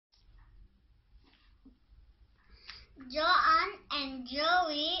Joan and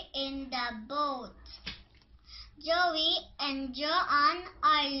Joey in the boat. Joey and Joan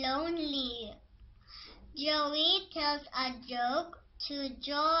are lonely. Joey tells a joke to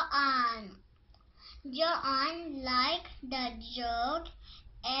Joan. Joan liked the joke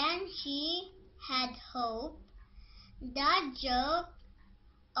and she had hope. The joke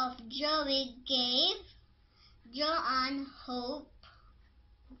of Joey gave Joan hope.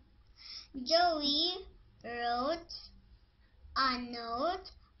 Joey wrote a note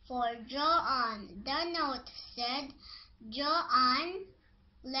for Joan. The note said, "Joan,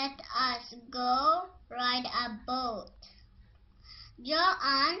 let us go ride a boat."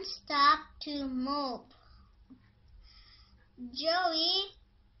 Joan stopped to mope. Joey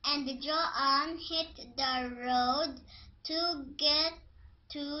and Joan hit the road to get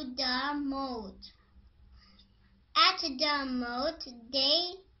to the moat. At the moat,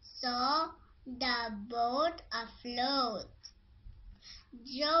 they saw the boat afloat.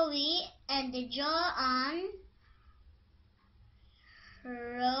 Joey and Joan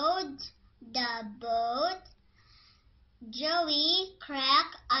rowed the boat. Joey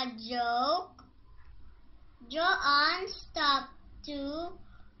cracked a joke. Joan stopped to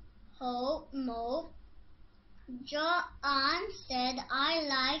mope. Joan said, "I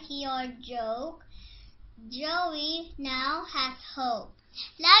like your joke." Joey now has hope.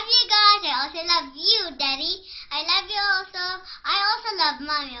 Love you guys. I also love you, Daddy. I love you also. I also love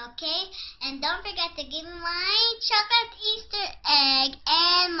Mommy, okay? And don't forget to give me my chocolate Easter egg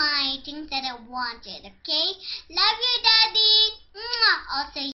and my things that I wanted, okay? Love you, Daddy. Mwah. Also,